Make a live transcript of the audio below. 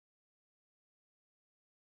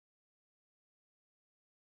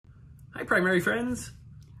Hi, primary friends.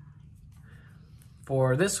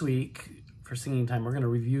 For this week, for singing time, we're going to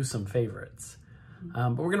review some favorites.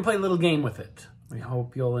 But we're going to play a little game with it. We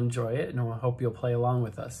hope you'll enjoy it, and we hope you'll play along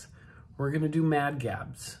with us. We're going to do Mad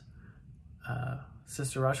Gabs.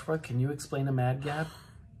 Sister Rushworth, can you explain a Mad Gab?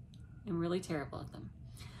 I'm really terrible at them.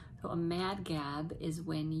 So a Mad Gab is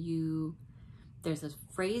when there's a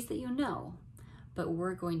phrase that you know, but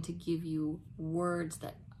we're going to give you words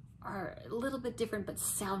that are a little bit different but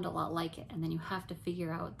sound a lot like it, and then you have to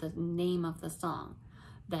figure out the name of the song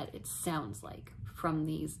that it sounds like from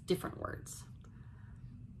these different words.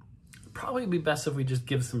 It'd probably be best if we just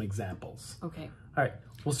give some examples. Okay. All right,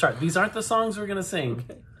 we'll start. These aren't the songs we're gonna sing,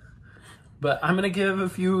 Okay. but I'm gonna give a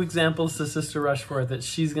few examples to Sister Rushworth that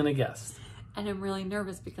she's gonna guess. And I'm really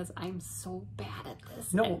nervous because I'm so bad at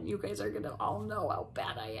this. No. And you guys are gonna all know how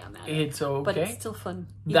bad I am at it. It's okay. But it's still fun.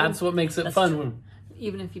 That's what makes it fun.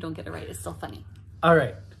 Even if you don't get it right, it's still funny. All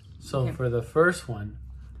right, so Okay. for the first one,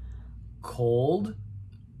 cold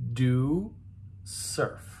dew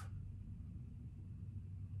surf.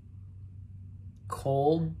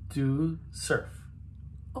 Cold dew surf.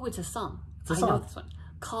 Oh, it's a song. It's a I know song. this one.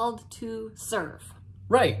 Called to Serve.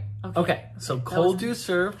 Right. Okay. Okay. So cold dew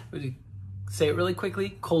surf. Would you say it really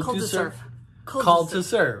quickly? Cold dew surf. Called to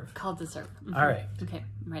serve. Called to serve. Mhm. All right. Okay,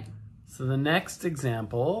 I'm ready. So the next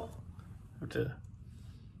example,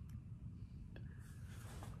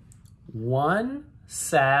 one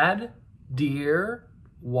sad deer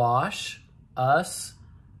wash us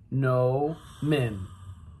no men.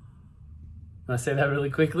 Want to say that really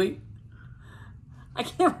quickly? I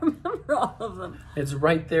can't remember all of them. It's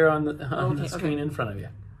right there on the screen in front of you.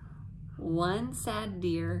 One sad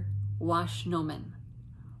deer wash no men.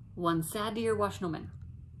 One sad deer wash no men.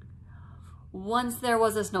 Once there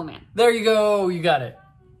was a snowman. There you go. You got it.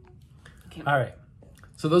 Okay. All right.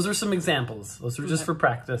 So those are some examples. Those are just for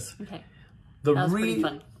practice. Okay. That was pretty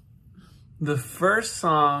fun. The first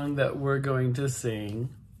song that we're going to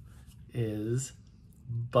sing is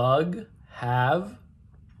Bug Have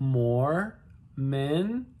More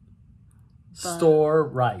Men Store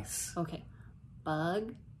Rice. Okay.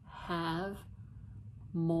 Bug have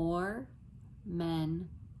more men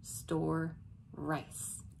store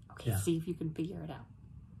rice. Okay, Yeah. see if you can figure it out.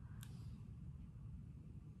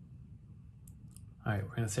 All right,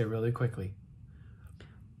 we're going to say it really quickly.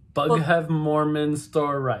 Bug have Mormon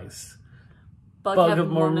store rice. Bug have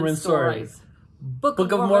Mormon store rice. Book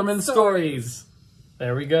of Mormon stories.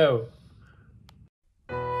 There we go.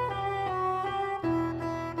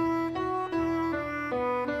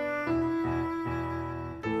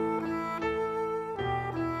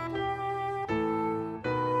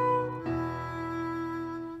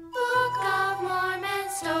 Book of Mormon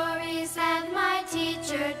stories that my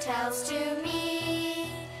teacher tells to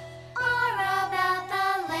me are about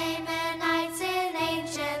the Lamanites in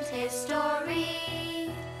ancient history.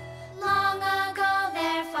 Long ago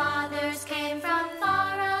their fathers came from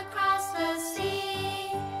far across the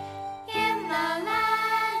sea. In the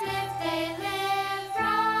land if they lived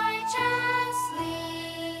righteously.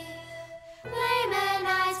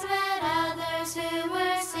 Lamanites met others who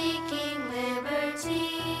were seeking liberty.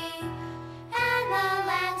 And the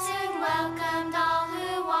land soon welcomed all who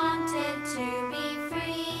wanted to be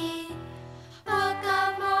free. Book of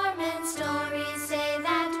Mormon stories say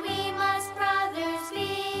that we must brothers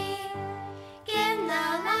be in the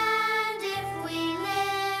land if we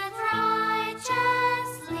live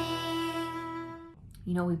righteously.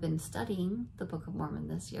 You know, we've been studying the Book of Mormon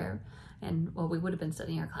this year, and well, we would have been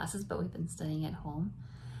studying our classes, but we've been studying at home.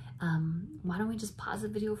 Why don't we just pause the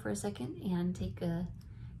video for a second and take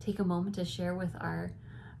a moment to share with our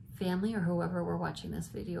family or whoever we're watching this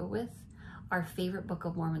video with our favorite Book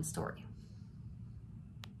of Mormon story.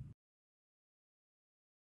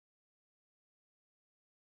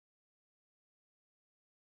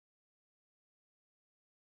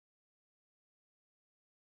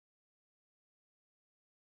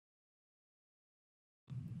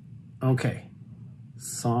 Okay.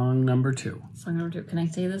 Song number 2. Song number 2. Can I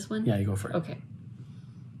say this one? Yeah, you go for it. Okay.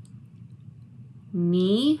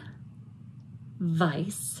 Me,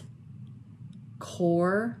 vice,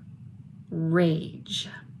 core, rage.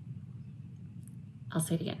 I'll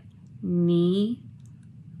say it again. Me,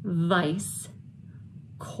 vice,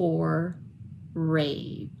 core,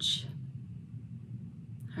 rage.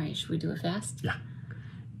 All right, should we do it fast? Yeah.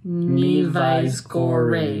 Me, vice, core,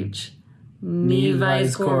 rage. Me,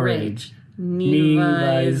 vice, core, rage.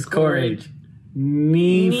 Nephi's courage.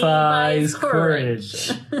 Nephi's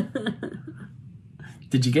courage.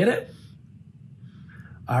 Did you get it?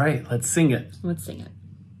 All right, let's sing it. Let's sing it.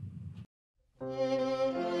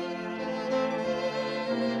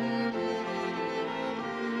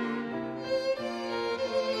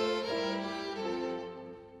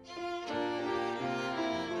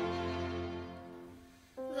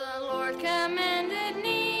 commanded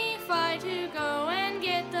Nephi to go and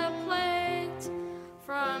get the plates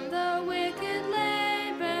from the wicked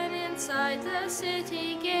Laban inside the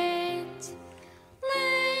city gate.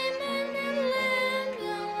 Laban and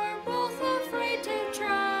Glendale were both afraid to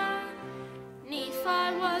try.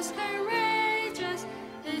 Nephi was courageous,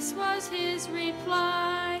 this was his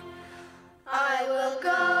reply. I will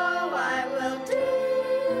go, I will do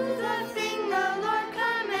the thing the Lord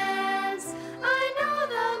commands. I know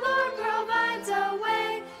the Lord provides a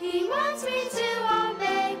way, He wants me to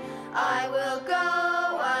obey. I will go,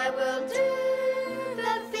 I will do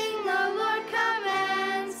the thing the Lord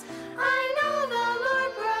commands. I know the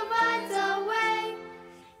Lord provides a way,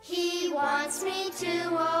 He wants me to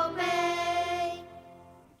obey.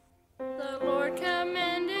 The Lord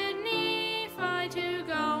commanded Nephi to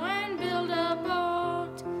go and build a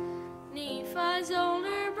boat. Nephi's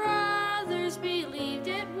older brothers believed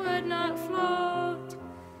it would not float.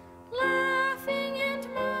 Laughing and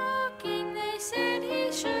mocking, they said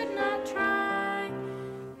he should not try.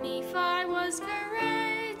 Nephi was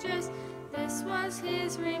courageous, this was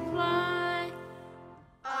his reply.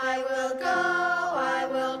 I will go, I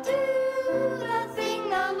will do the thing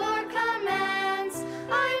the Lord commands.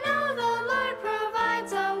 I know the Lord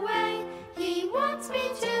provides a way, He wants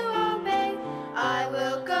me to obey. I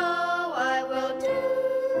will go, I will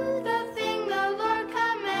do the thing the Lord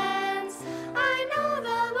commands. I know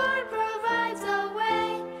the Lord provides a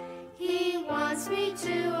way, He wants me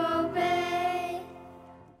to obey.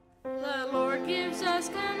 The Lord gives us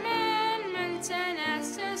commandments and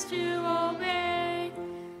asks us to obey.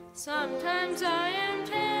 Sometimes I am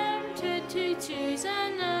tempted to choose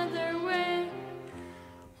another way.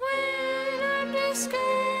 When I'm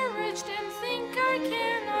discouraged and think I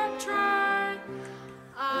cannot try,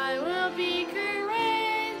 I will be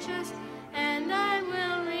courageous and I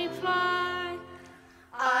will reply.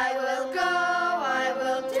 I will go, I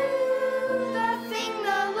will do the thing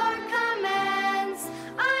the Lord commands.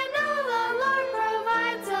 I know the Lord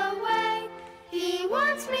provides a way, He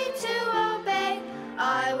wants me to obey.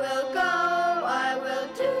 I will go, I will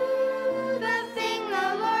do the thing the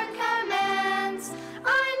Lord commands.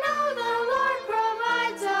 I know the Lord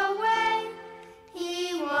provides a way, He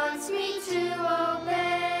wants me to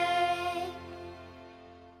obey.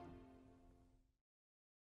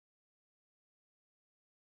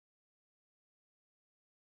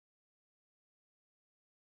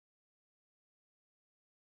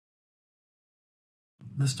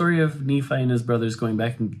 The story of Nephi and his brothers going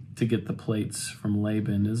back to get the plates from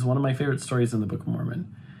Laban is one of my favorite stories in the Book of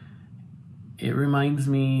Mormon. It reminds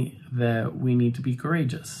me that we need to be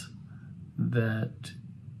courageous, that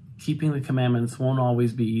keeping the commandments won't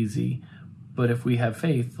always be easy, but if we have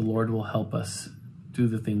faith, the Lord will help us do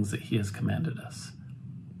the things that He has commanded us.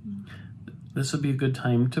 This would be a good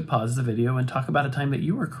time to pause the video and talk about a time that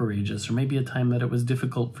you were courageous, or maybe a time that it was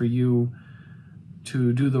difficult for you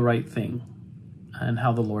to do the right thing, and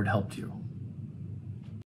how the Lord helped you.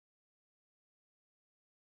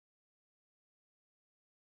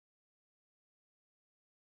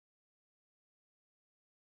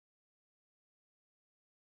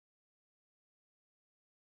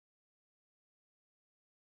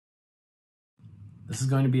 This is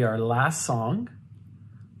going to be our last song.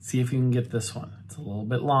 See if you can get this one. It's a little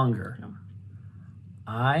bit longer.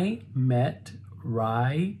 I met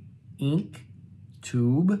Rye, Ink,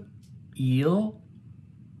 Tube, Eel,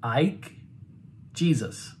 Ike,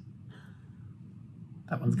 Jesus.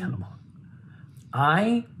 That one's kind of long.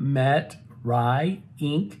 I met Rye,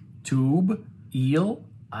 Ink, Tube, Eel,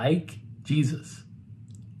 Ike, Jesus.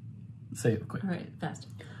 Say it quick. All right, fast.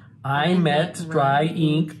 I met Rye,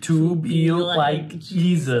 Ink, Tube, Eel, Ike,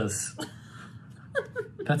 Jesus.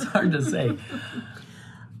 That's hard to say.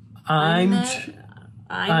 I met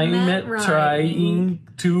Rye,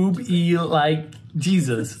 Ink, Tube, Eel, Ike,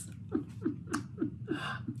 Jesus.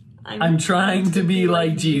 I'm trying to be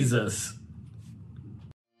like Jesus.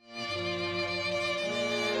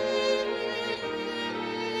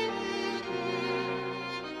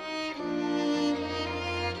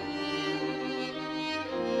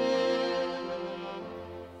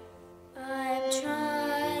 I'm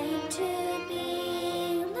trying to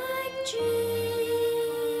be like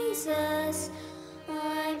Jesus.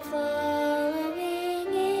 I'm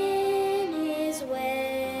following in His ways.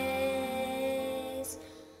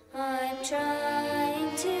 I'm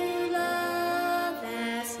trying to love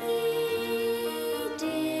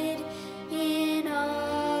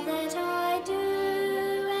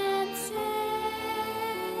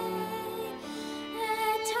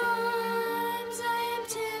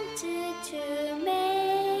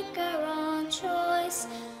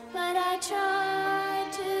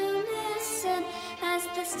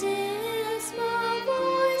the still small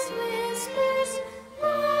voice whispers,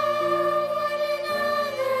 love one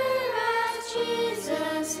another as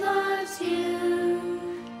Jesus loves you.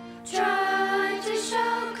 Try to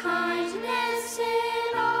show kindness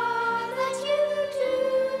in all that you do.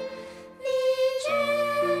 Be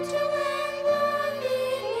gentle and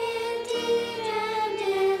loving in deed and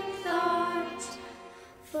in thought.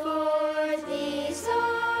 For these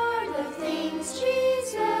are the things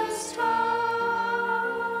Jesus taught.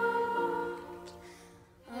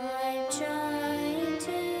 I'm trying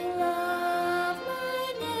to love my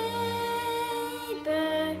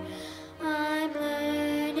neighbor. I'm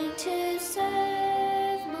learning to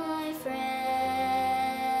serve my friends.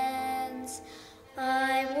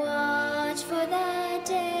 I watch for the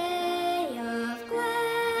day of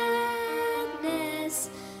gladness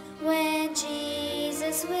when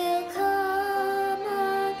Jesus will come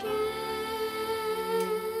again.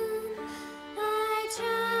 I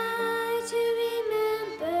try to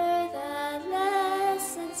remember the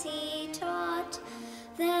lessons he taught.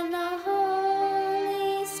 Then the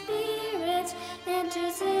Holy Spirit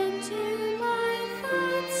enters into my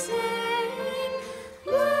thoughts, saying,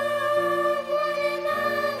 love one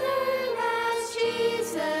another as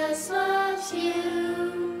Jesus loves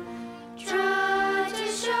you. Try to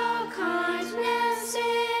show kindness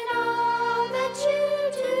in all that you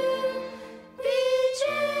do. Be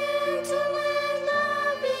gentle and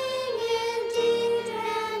loving in deed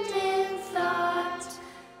and in thought.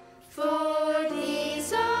 For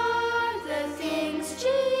these are the things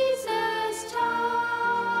Jesus taught.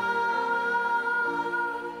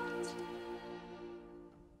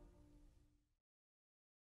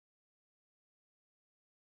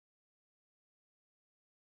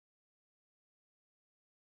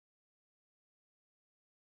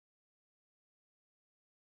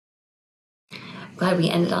 Glad we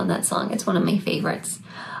ended on that song. It's one of my favorites.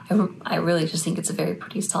 I really just think it's a very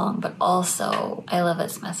pretty song, but also I love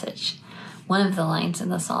its message. One of the lines in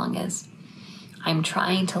the song is, I'm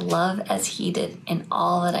trying to love as he did in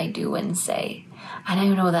all that I do and say. And I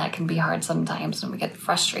know that can be hard sometimes when we get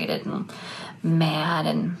frustrated and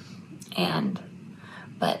mad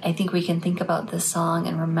but I think we can think about this song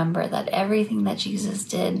and remember that everything that Jesus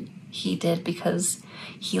did, he did because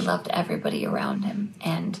he loved everybody around him.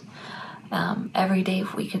 And every day,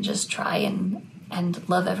 if we can just try and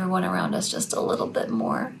love everyone around us just a little bit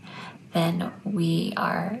more, then we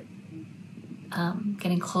are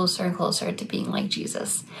getting closer and closer to being like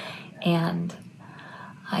Jesus. And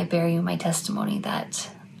I bear you my testimony that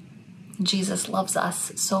Jesus loves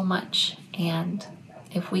us so much, and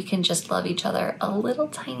if we can just love each other a little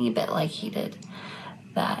tiny bit like he did,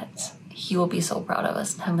 that he will be so proud of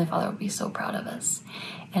us, and Heavenly Father will be so proud of us.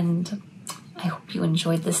 And I hope you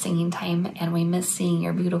enjoyed the singing time, and we miss seeing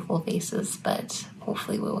your beautiful faces, but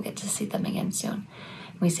hopefully we will get to see them again soon.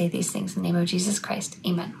 We say these things in the name of Jesus Christ.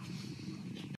 Amen.